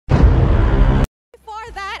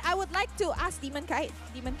would like to ask Demonkite.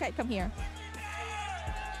 Demonkite, come here.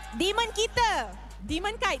 Demon kita.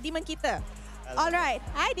 Demonkite, Demon kita. All right.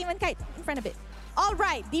 Hi, Demonkite. In front of it. All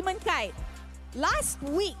right, Demonkite. Last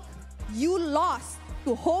week, you lost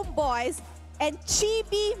to Homeboys and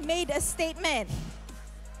Chibi made a statement.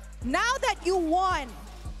 Now that you won,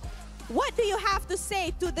 what do you have to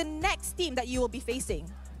say to the next team that you will be facing?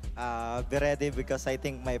 Be ready because I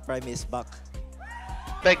think my prime is back.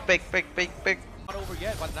 Pick. Not over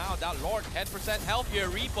yet, but now that Lord 10% health here.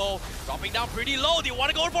 Repo dropping down pretty low. They want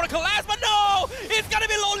to go for the collapse, but no! It's gonna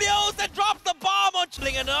be Lolios that drops the bomb on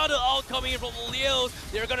Chilling. Another ult coming in from Lolios.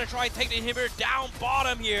 They're gonna try and take the inhibitor down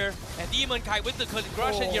bottom here. And Demonkite with the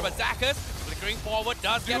concussion here, but Zakus flickering forward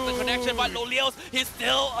does get the connection, but Lolios is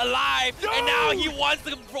still alive. And now he wants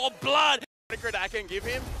to draw blood. Flicker that I can give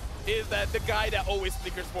him is that the guy that always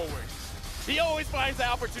flickers forward. He always finds the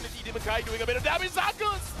opportunity. Demonkite doing a bit of damage.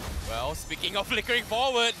 Zakus! Well, speaking of flickering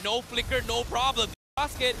forward, no flicker, no problem.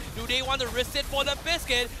 Basket, do they want to risk it for the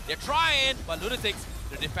biscuit? They're trying, but Lunatics,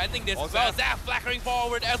 they're defending this as well. Zap flickering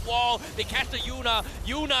forward as well. They catch the Yuna.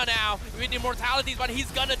 Yuna now with immortalities, but he's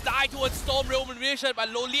gonna die to a Storm Roman Vision. But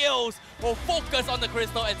Lolios will focus on the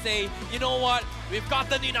crystal and say, you know what? We've got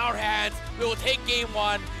them in our hands. We will take game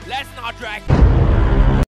one. Let's not drag.